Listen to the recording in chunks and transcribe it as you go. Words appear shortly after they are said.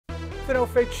the No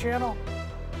Fake channel,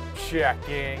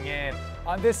 checking in.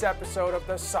 On this episode of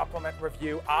the Supplement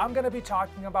Review, I'm going to be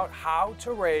talking about how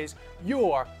to raise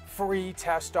your free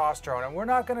testosterone. And we're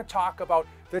not going to talk about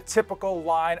the typical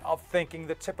line of thinking,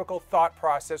 the typical thought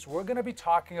process. We're going to be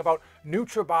talking about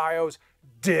NutraBio's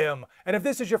DIM. And if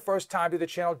this is your first time to the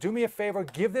channel, do me a favor,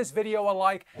 give this video a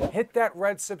like, hit that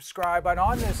red subscribe button.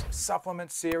 On this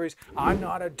supplement series, I'm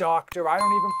not a doctor. I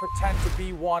don't even pretend to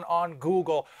be one on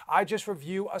Google. I just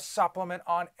review a supplement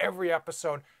on every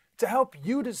episode to help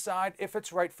you decide if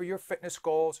it's right for your fitness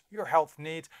goals, your health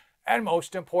needs, and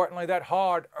most importantly, that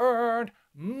hard-earned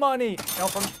money. Now,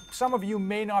 some of you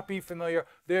may not be familiar,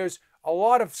 there's a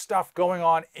lot of stuff going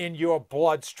on in your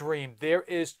bloodstream. There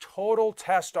is total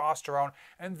testosterone,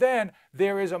 and then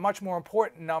there is a much more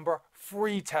important number,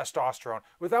 free testosterone.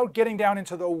 Without getting down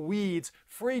into the weeds,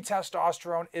 free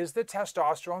testosterone is the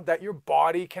testosterone that your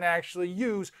body can actually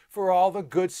use for all the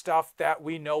good stuff that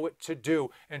we know it to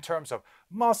do in terms of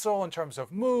muscle, in terms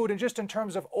of mood, and just in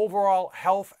terms of overall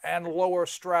health and lower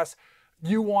stress.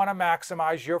 You want to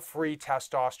maximize your free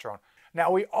testosterone. Now,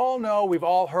 we all know, we've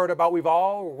all heard about, we've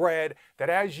all read that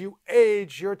as you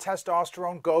age, your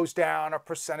testosterone goes down a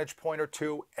percentage point or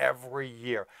two every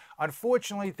year.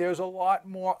 Unfortunately, there's a lot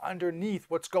more underneath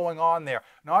what's going on there.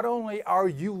 Not only are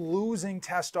you losing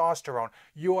testosterone,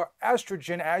 your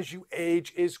estrogen as you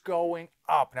age is going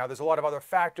up. Now, there's a lot of other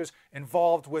factors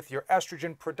involved with your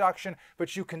estrogen production,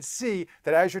 but you can see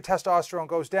that as your testosterone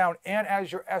goes down and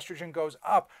as your estrogen goes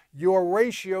up, your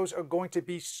ratios are going to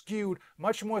be skewed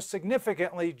much more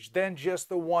significantly than just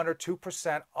the 1 or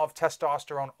 2% of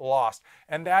testosterone lost.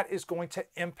 And that is going to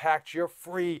impact your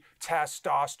free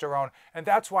testosterone. And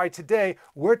that's why today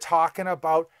we're talking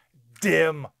about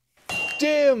DIM.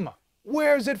 DIM,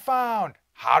 where's it found?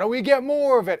 How do we get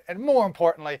more of it? And more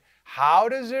importantly, how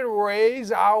does it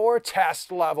raise our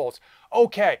test levels?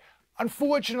 Okay,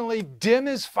 unfortunately, DIM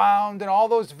is found in all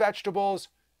those vegetables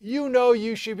you know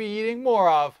you should be eating more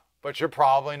of, but you're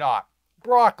probably not.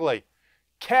 Broccoli,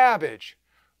 cabbage,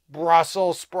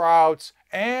 Brussels sprouts,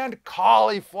 and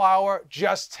cauliflower,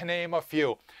 just to name a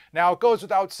few. Now, it goes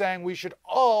without saying we should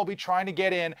all be trying to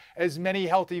get in as many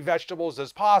healthy vegetables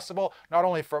as possible, not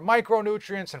only for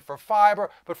micronutrients and for fiber,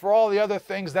 but for all the other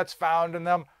things that's found in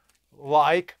them,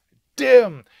 like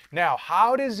DIM. Now,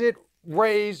 how does it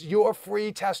raise your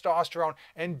free testosterone?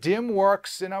 And DIM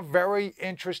works in a very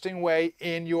interesting way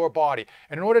in your body.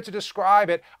 And in order to describe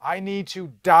it, I need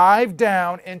to dive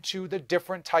down into the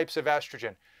different types of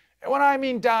estrogen. And when I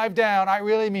mean dive down, I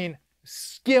really mean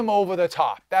skim over the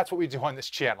top. That's what we do on this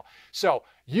channel. So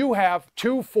you have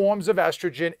two forms of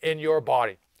estrogen in your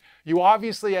body. You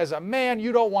obviously, as a man,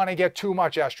 you don't want to get too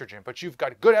much estrogen, but you've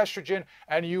got good estrogen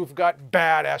and you've got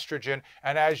bad estrogen.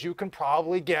 And as you can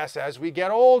probably guess, as we get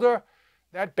older,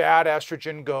 that bad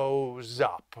estrogen goes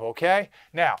up, okay?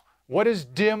 Now, what does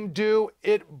DIM do?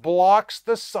 It blocks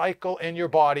the cycle in your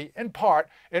body, in part,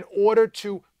 in order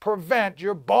to prevent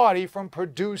your body from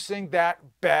producing that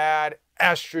bad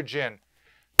estrogen.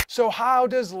 So how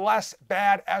does less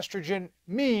bad estrogen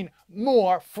mean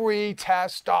more free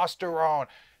testosterone?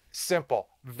 Simple,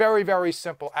 very, very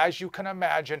simple. As you can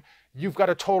imagine, you've got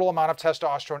a total amount of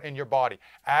testosterone in your body.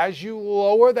 As you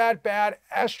lower that bad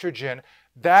estrogen,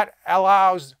 that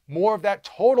allows more of that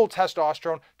total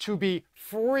testosterone to be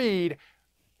freed,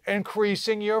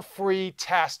 increasing your free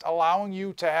test, allowing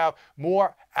you to have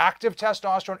more active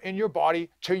testosterone in your body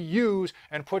to use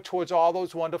and put towards all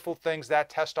those wonderful things that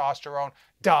testosterone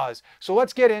does. So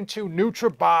let's get into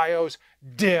NutraBio's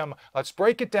DIM. Let's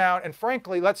break it down, and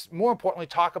frankly, let's more importantly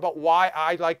talk about why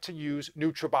I like to use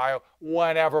NutraBio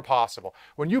whenever possible.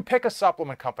 When you pick a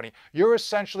supplement company, you're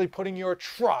essentially putting your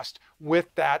trust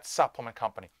with that supplement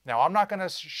company. Now, I'm not going to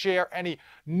share any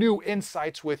new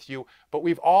insights with you, but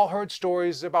we've all heard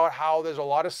stories about how there's a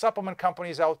lot of supplement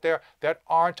companies out there that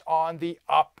aren't on the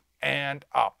up and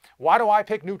up. Why do I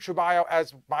pick NutraBio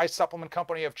as my supplement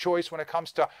company of choice when it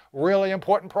comes to really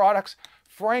important products?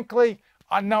 Frankly,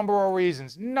 a number of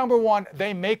reasons. Number one,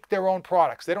 they make their own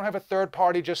products. They don't have a third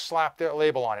party just slap their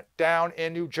label on it. Down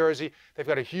in New Jersey, they've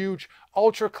got a huge,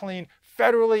 ultra clean,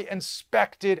 federally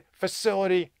inspected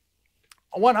facility,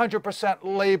 100%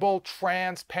 label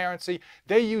transparency.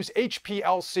 They use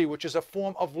HPLC, which is a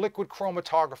form of liquid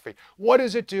chromatography. What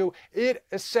does it do? It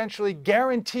essentially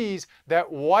guarantees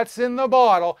that what's in the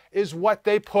bottle is what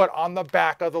they put on the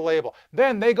back of the label.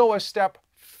 Then they go a step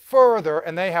further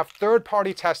and they have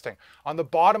third-party testing. On the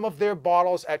bottom of their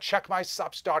bottles at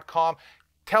checkmysubs.com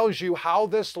tells you how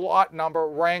this lot number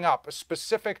rang up, a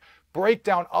specific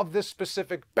breakdown of this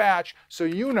specific batch so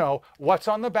you know what's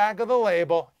on the back of the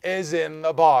label is in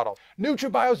the bottle.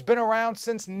 NutraBio's been around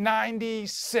since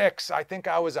 '96. I think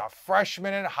I was a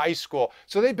freshman in high school.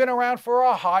 So they've been around for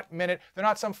a hot minute. They're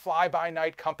not some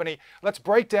fly-by-night company. Let's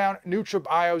break down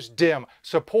NutraBio's DIM.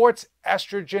 Supports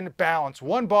estrogen balance.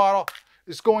 One bottle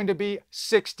is going to be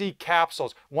 60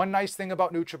 capsules. One nice thing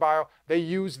about NutraBio, they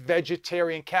use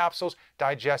vegetarian capsules,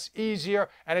 digest easier,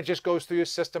 and it just goes through your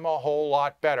system a whole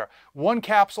lot better. One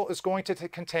capsule is going to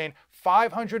contain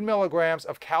 500 milligrams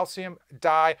of calcium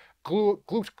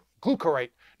diglucarate.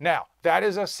 Now, that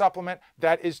is a supplement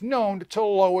that is known to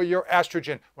lower your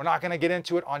estrogen. We're not going to get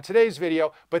into it on today's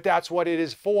video, but that's what it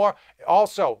is for.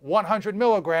 Also, 100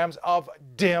 milligrams of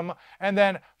DIM, and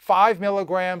then 5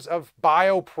 milligrams of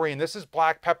bioprene. This is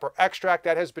black pepper extract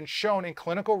that has been shown in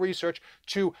clinical research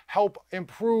to help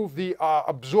improve the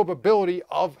absorbability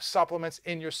of supplements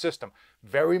in your system.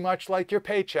 Very much like your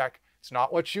paycheck. It's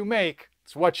not what you make.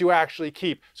 It's what you actually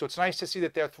keep. So it's nice to see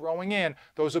that they're throwing in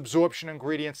those absorption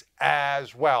ingredients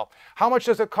as well. How much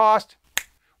does it cost?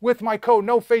 With my code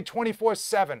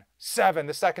NOFADE247,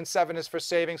 the second 7 is for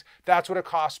savings. That's what it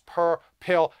costs per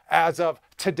pill as of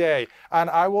today. And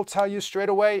I will tell you straight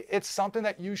away, it's something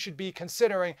that you should be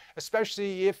considering,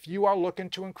 especially if you are looking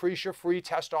to increase your free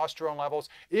testosterone levels.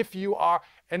 If you are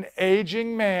an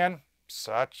aging man,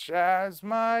 such as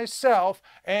myself,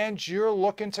 and you're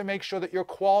looking to make sure that your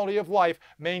quality of life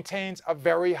maintains a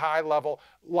very high level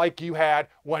like you had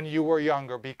when you were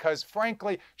younger. Because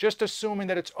frankly, just assuming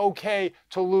that it's okay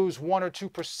to lose 1 or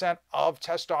 2% of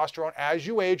testosterone as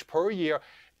you age per year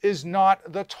is not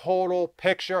the total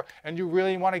picture, and you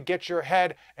really want to get your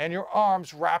head and your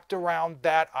arms wrapped around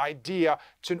that idea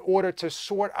in order to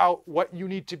sort out what you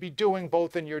need to be doing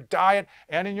both in your diet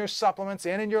and in your supplements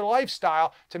and in your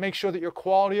lifestyle to make sure that your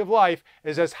quality of life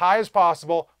is as high as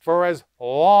possible for as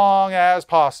long as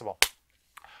possible.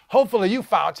 Hopefully you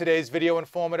found today's video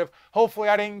informative. Hopefully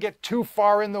I didn't get too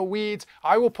far in the weeds.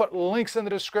 I will put links in the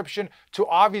description to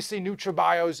obviously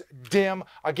NutraBio's DIM.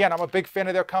 Again, I'm a big fan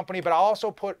of their company, but I'll also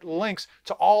put links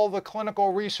to all the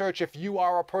clinical research if you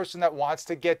are a person that wants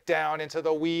to get down into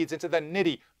the weeds, into the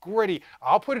nitty-gritty.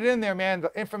 I'll put it in there, man.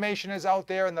 The information is out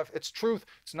there and it's truth.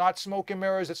 It's not smoke and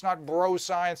mirrors. It's not bro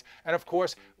science. And of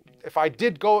course, if I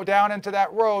did go down into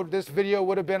that road, this video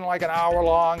would have been like an hour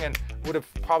long and would have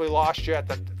probably lost you at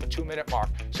the 2-minute mark.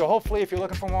 So hopefully if you're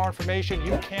looking for more information,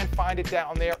 you can find it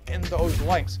down there in those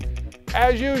links.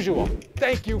 As usual,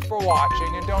 thank you for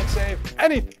watching, and don't save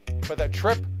anything for the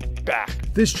trip back.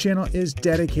 This channel is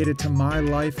dedicated to my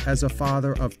life as a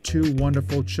father of 2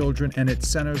 wonderful children, and it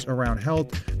centers around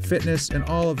health, fitness, and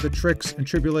all of the tricks and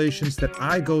tribulations that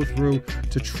I go through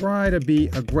to try to be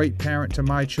a great parent to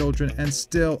my children and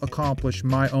still accomplish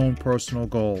my own personal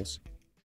goals.